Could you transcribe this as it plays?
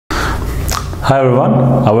Hi everyone,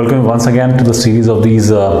 I welcome you once again to the series of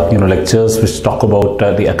these lectures which talk about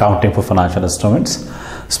the accounting for financial instruments.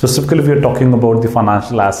 Specifically, we are talking about the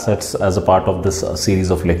financial assets as a part of this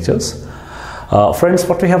series of lectures. Friends,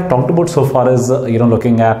 what we have talked about so far is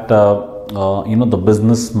looking at the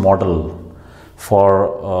business model for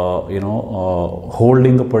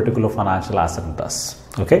holding a particular financial asset with us.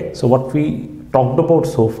 Okay, so what we talked about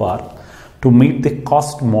so far, to meet the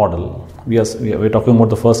cost model, we're talking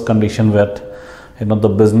about the first condition where the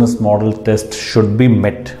business model test should be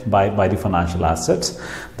met by the financial assets.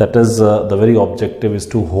 That is, the very objective is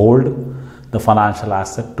to hold the financial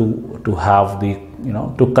asset to have the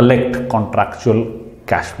to collect contractual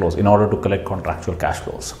cash flows, in order to collect contractual cash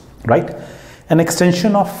flows, right? An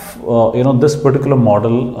extension of this particular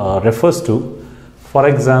model refers to, for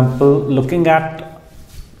example, looking at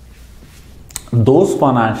those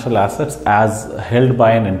financial assets as held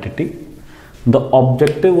by an entity, the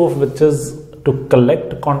objective of which is to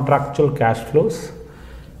collect contractual cash flows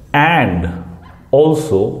and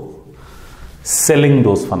also selling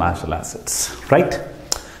those financial assets, right?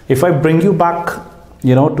 If I bring you back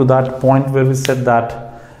to that point where we said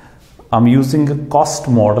that I'm using a cost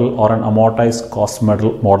model or an amortized cost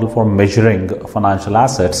model for measuring financial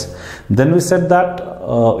assets, then we said that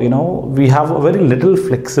we have a very little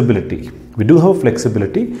flexibility. We do have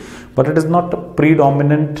flexibility, but it is not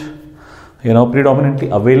predominantly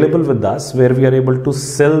available with us, where we are able to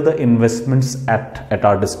sell the investments at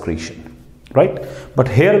our discretion, right? But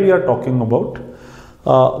here we are talking about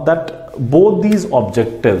that both these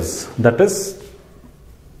objectives, that is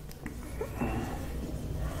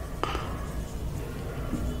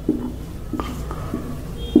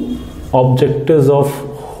objectives of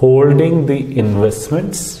holding the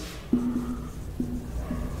investments,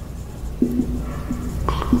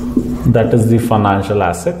 that is the financial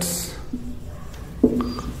assets,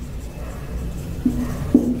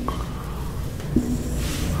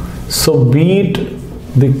 so be it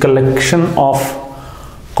the collection of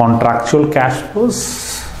contractual cash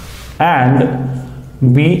flows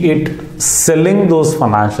and be it selling those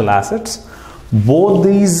financial assets, both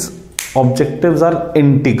these objectives are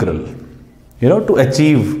integral to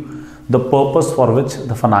achieve the purpose for which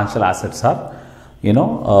the financial assets are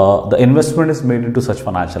the investment is made into such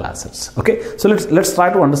financial assets. Okay, so let's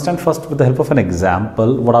try to understand first, with the help of an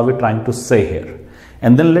example, what are we trying to say here,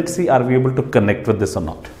 and then let's see, are we able to connect with this or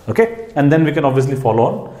not. Okay, and then we can obviously follow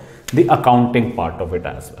on the accounting part of it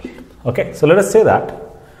as well. Okay, so let us say that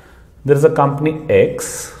there is a company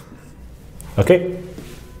X, okay,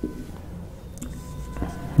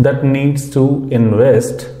 that needs to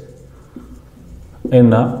invest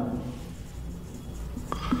in a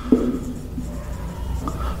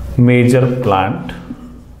major plant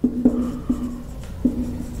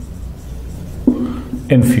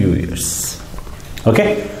in few years.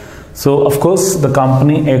 Okay, so of course the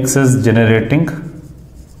company X is generating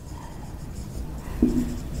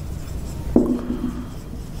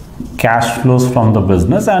cash flows from the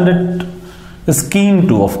business, and it is keen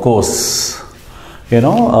to, of course,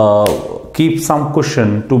 keep some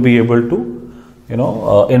cushion to be able to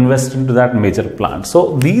invest into that major plant.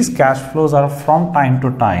 So these cash flows are from time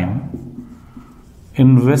to time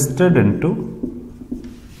invested into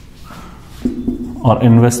or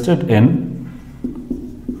invested in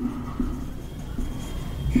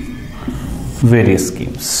various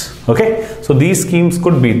schemes. Okay, so these schemes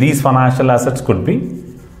could be, these financial assets could be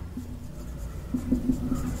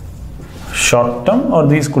short term, or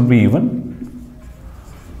these could be even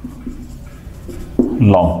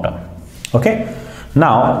long term. Okay,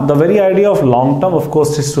 now the very idea of long term, of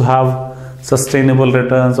course, is to have sustainable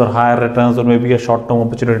returns or higher returns, or maybe a short term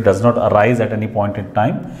opportunity does not arise at any point in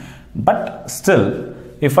time. But still,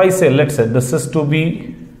 if I say, let's say this is to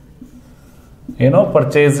be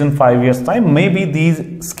purchased in 5 years time, maybe these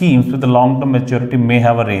schemes with the long term maturity may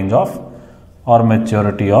have a range of, or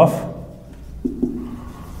maturity of,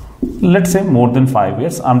 let's say more than 5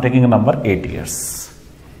 years. I'm taking a number 8 years.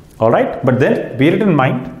 All right, but then bear it in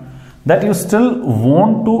mind that you still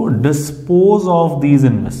want to dispose of these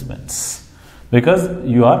investments, because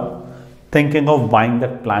you are thinking of buying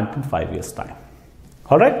that plant in 5 years time.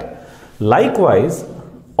 All right, likewise,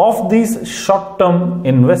 of these short term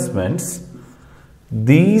investments,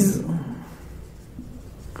 these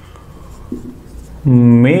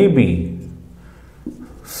may be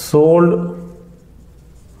sold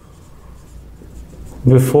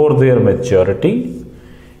before their maturity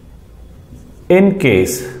in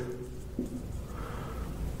case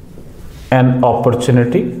an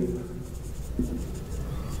opportunity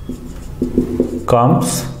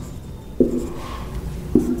comes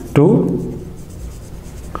to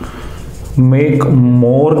make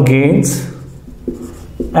more gains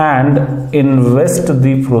and invest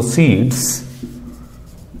the proceeds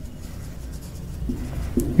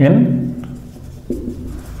in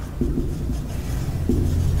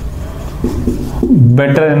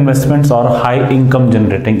better investments or high income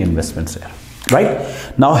generating investments here, right?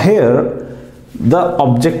 Now here the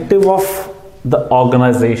objective of the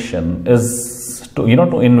organization is to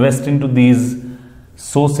invest into these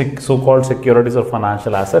so-called securities or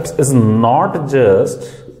financial assets is not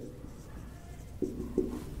just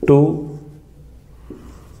to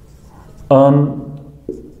earn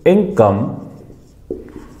income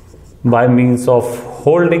by means of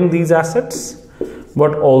holding these assets,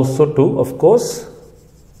 but also to, of course,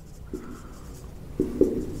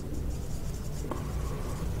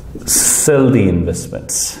 sell the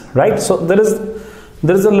investments, right? So there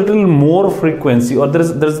is a little more frequency, or there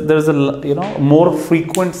is a more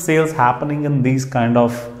frequent sales happening in these kind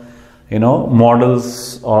of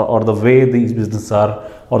models, or the way these businesses are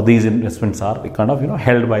or these investments are kind of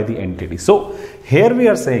held by the entity. So here we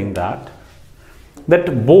are saying that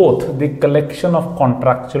both the collection of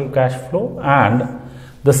contractual cash flow and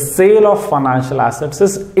the sale of financial assets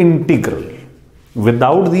is integral.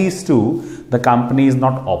 Without these two, the company is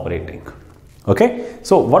not operating. Okay,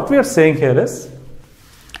 so what we are saying here is,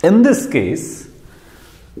 in this case,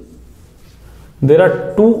 there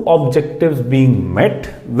are two objectives being met,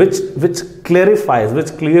 which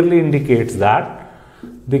clearly indicates that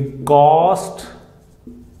the cost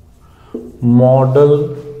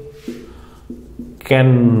model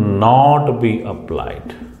cannot be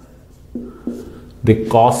applied. The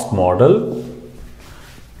cost model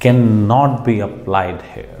cannot be applied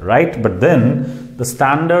here, right? But then the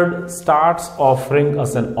standard starts offering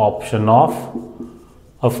us an option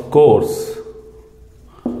of course,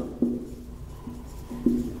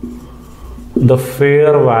 the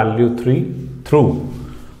fair value through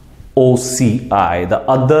OCI, the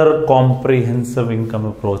other comprehensive income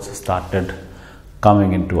approach started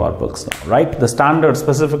coming into our books now, right? The standard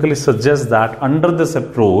specifically suggests that under this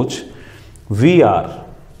approach, we are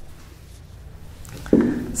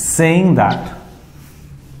saying that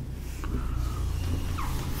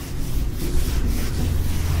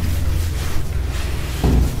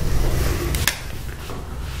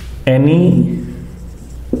any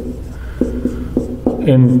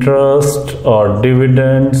interest or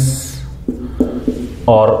dividends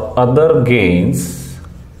or other gains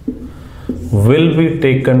will be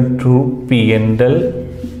taken through P&L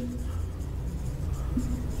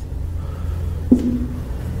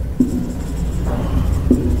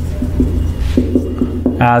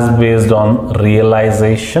as based on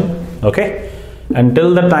realization. Okay,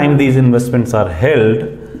 until the time these investments are held,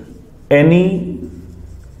 any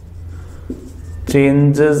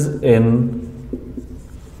changes in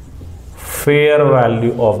fair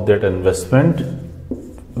value of that investment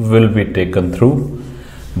will be taken through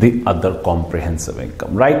the other comprehensive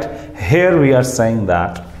income, right? Here we are saying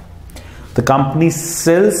that the company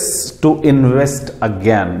sells to invest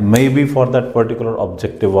again, maybe for that particular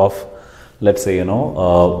objective of, let's say,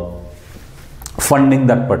 funding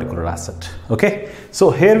that particular asset. Okay, so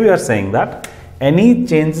here we are saying that any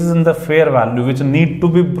changes in the fair value which need to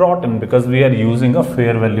be brought in, because we are using a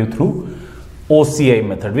fair value through OCI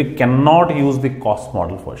method, we cannot use the cost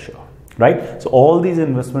model for sure, right? So all these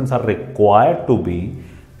investments are required to be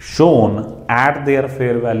shown at their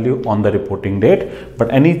fair value on the reporting date,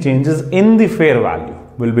 but any changes in the fair value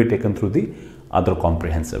will be taken through the other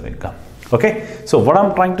comprehensive income. Okay, so what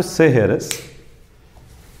I'm trying to say here is,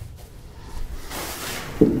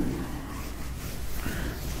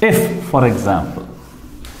 if, for example,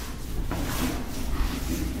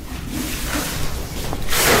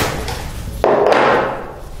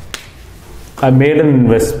 I made an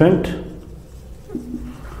investment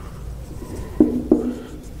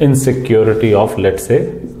in security of, let's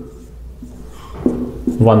say,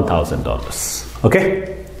 $1,000.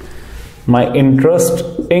 Okay, my interest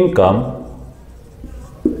income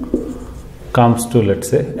comes to, let's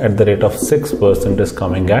say, at the rate of 6% is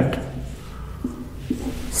coming at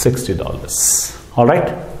 $60. All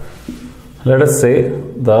right, let us say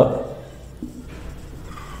the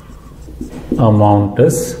amount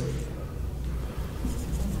is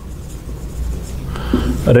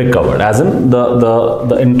recovered, as in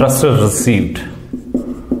the interest is received.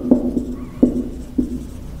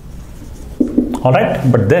 All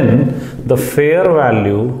right, but then the fair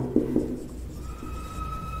value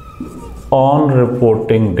on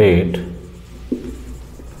reporting date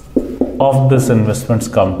of this investments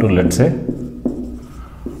come to, let's say,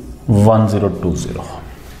 1020,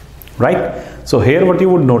 right? So here what you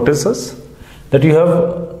would notice is that you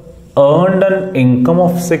have earned an income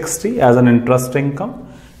of 60 as an interest income,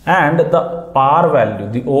 and the par value,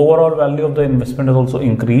 the overall value of the investment is also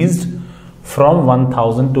increased from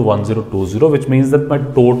 1000 to 1020, which means that my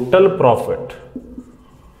total profit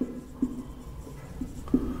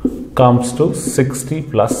comes to 60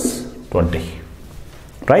 plus 20,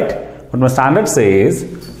 right? But my standard says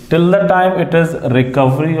till the time it is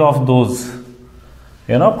recovery of those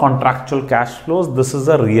contractual cash flows, this is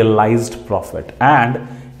a realized profit, and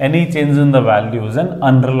any change in the value is an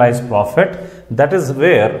unrealized profit. That is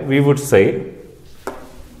where we would say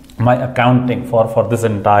my accounting for this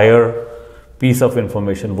entire piece of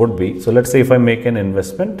information would be. So let's say if I make an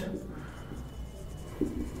investment,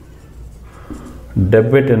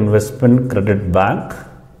 debit investment credit bank,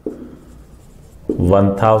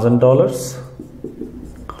 $1,000.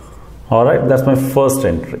 All right, that's my first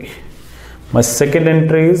entry. My second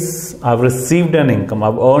entry is I've received an income,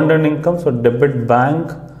 I've earned an income, so debit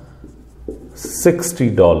bank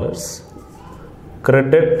 $60,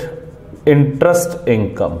 credit interest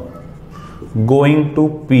income going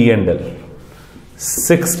to P&L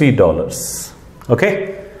 $60.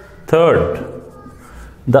 Okay. Third,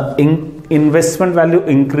 the investment value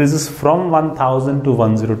increases from 1000 to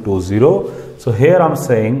 1020. So here I'm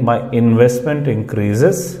saying my investment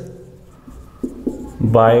increases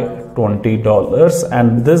by $20,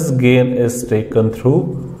 and this gain is taken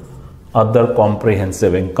through other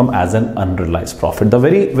comprehensive income as an unrealized profit. The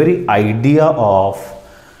very idea of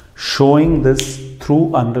showing this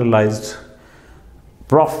through unrealized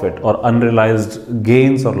profit or unrealized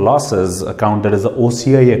gains or losses account, that is the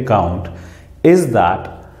OCI account, is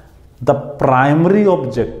that the primary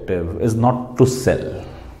objective is not to sell.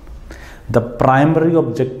 The primary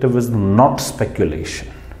objective is not speculation,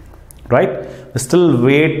 right? We still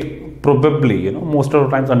wait probably, most of the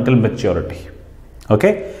times until maturity.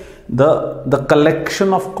 Okay. The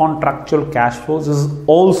collection of contractual cash flows is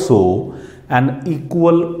also an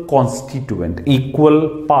equal constituent,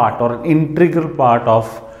 equal part or an integral part of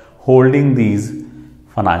holding these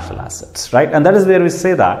financial assets, right? And that is where we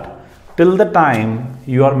say that till the time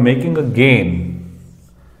you are making a gain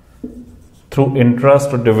through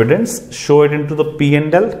interest or dividends, show it into the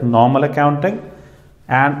P&L, normal accounting,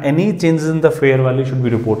 and any changes in the fair value should be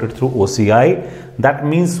reported through OCI. That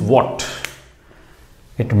means what?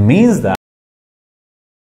 It means that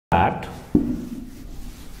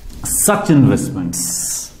such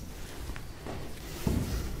investments,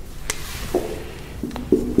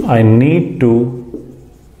 I need to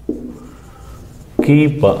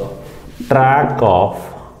keep a track of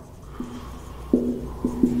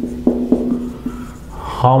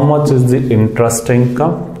how much is the interest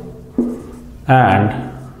income and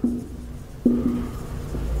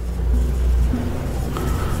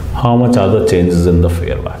how much are the changes in the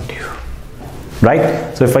fair value,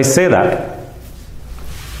 right? So if I say that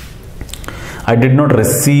I did not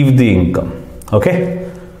receive the income,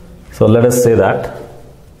 okay, so let us say that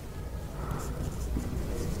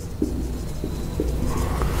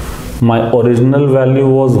my original value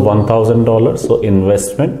was $1,000, so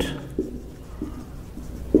investment,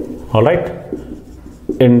 all right,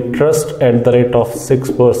 interest at the rate of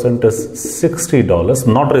 6% is $60,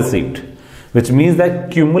 not received, which means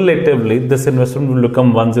that cumulatively this investment will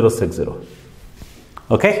become 1060.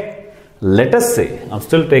 Okay, let us say I'm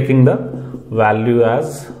still taking the value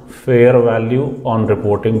as fair value on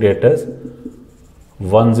reporting date as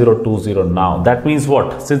 1020 now. That means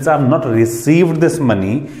what? Since I have not received this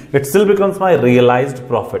money, it still becomes my realized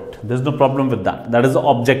profit. There's no problem with that. That is the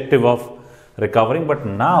objective of recovering. But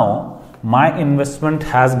now my investment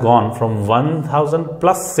has gone from 1000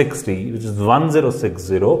 plus 60, which is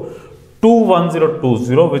 1060, to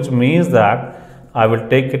 1020, which means that I will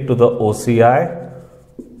take it to the OCI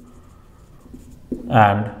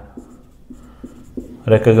and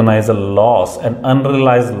recognize a loss, an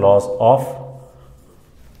unrealized loss of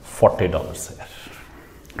 $40 here,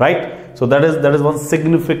 right? So that is one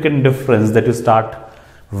significant difference that you start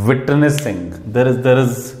witnessing. There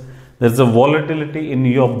is a volatility in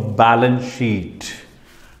your balance sheet,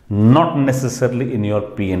 not necessarily in your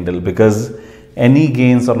P&L, because any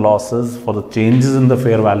gains or losses for the changes in the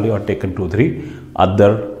fair value are taken to the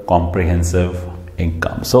other comprehensive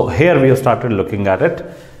income. So here we have started looking at it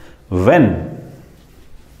when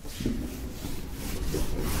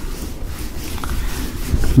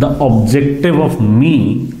the objective of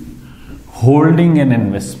me holding an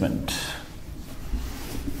investment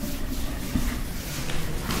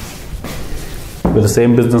with the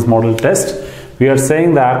same business model test, we are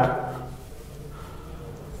saying that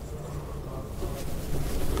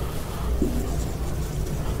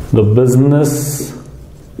the business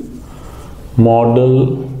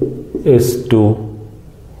model is to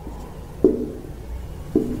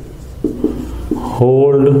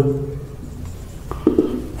hold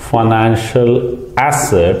financial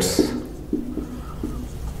assets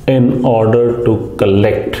in order to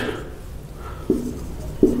collect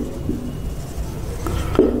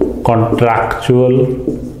contractual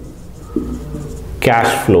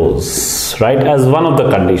cash flows, right, as one of the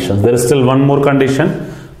conditions. There is still one more condition.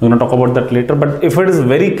 We're going to talk about that later, but if it is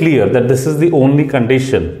very clear that this is the only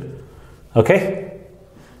condition, okay,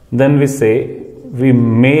 then we say we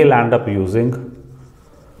may land up using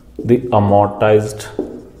the amortized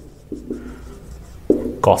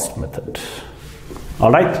cost method.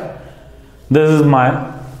 All right, this is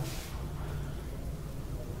my,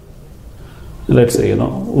 let's say,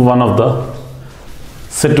 one of the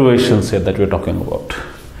situations here that we're talking about.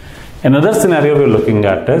 Another scenario we're looking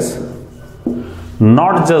at is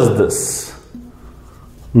not just this,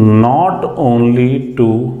 not only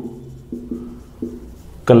to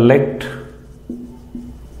collect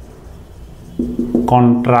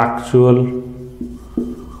contractual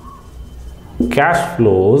cash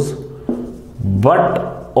flows,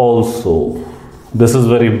 but also, this is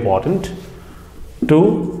very important,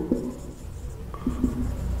 to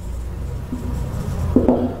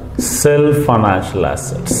sell financial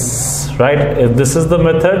assets, right? If this is the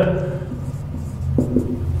method,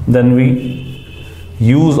 then we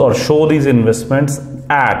use or show these investments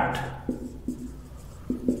at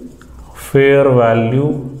fair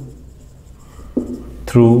value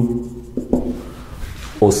through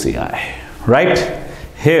OCI, right?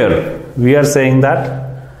 Here we are saying that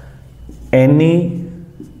any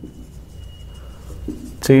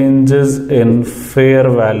changes in fair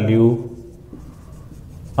value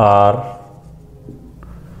are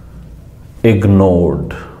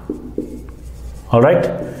ignored. All right,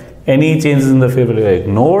 any changes in the fair value are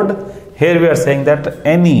ignored. Here we are saying that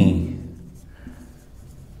any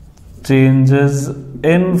changes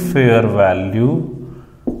in fair value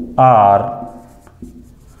are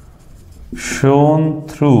shown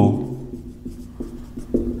through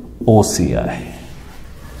OCI,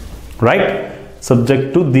 right,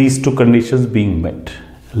 subject to these two conditions being met.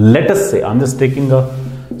 Let us say, I'm just taking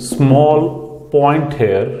a small point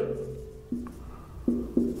here,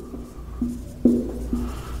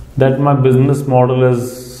 that my business model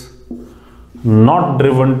is not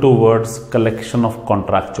driven towards collection of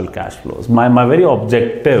contractual cash flows. My very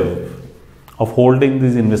objective of holding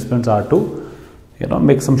these investments are to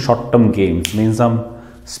make some short-term gains, means some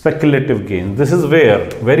speculative gains. This is where,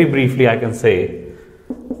 very briefly, I can say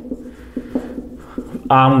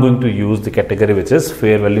I'm going to use the category which is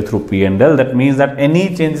fair value through P&L. That means that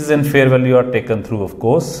any changes in fair value are taken through, of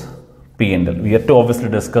course, P&L. We have to obviously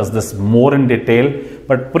discuss this more in detail,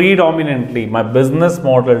 but predominantly my business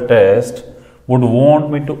model test would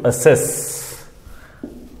want me to assess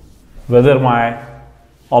whether my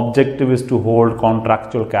objective is to hold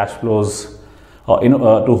contractual cash flows or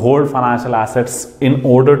to hold financial assets in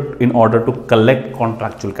order to collect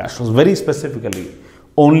contractual cash flows, very specifically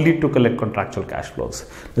only to collect contractual cash flows.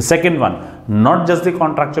 The second one, not just the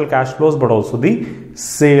contractual cash flows but also the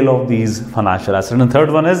sale of these financial assets. And the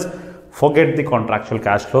third one is forget the contractual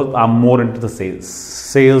cash flows, I'm more into the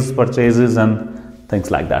sales, purchases and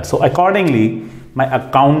things like that. So accordingly, my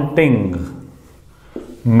accounting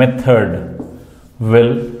method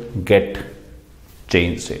will get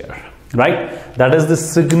changed here, right? That is the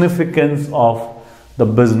significance of the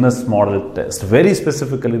business model test. Very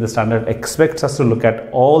specifically, the standard expects us to look at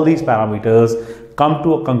all these parameters, come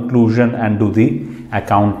to a conclusion and do the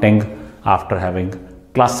accounting after having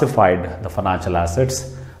classified the financial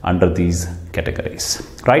assets under these categories,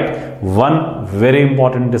 right? One very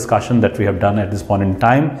important discussion that we have done at this point in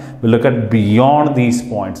time, we look at beyond these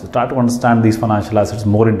points, we try to understand these financial assets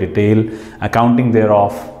more in detail, accounting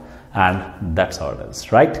thereof, and that's how it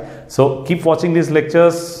is, right? So keep watching these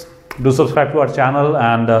lectures, do subscribe to our channel,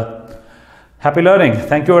 and happy learning.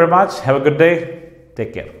 Thank you very much. Have a good day.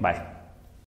 Take care. Bye.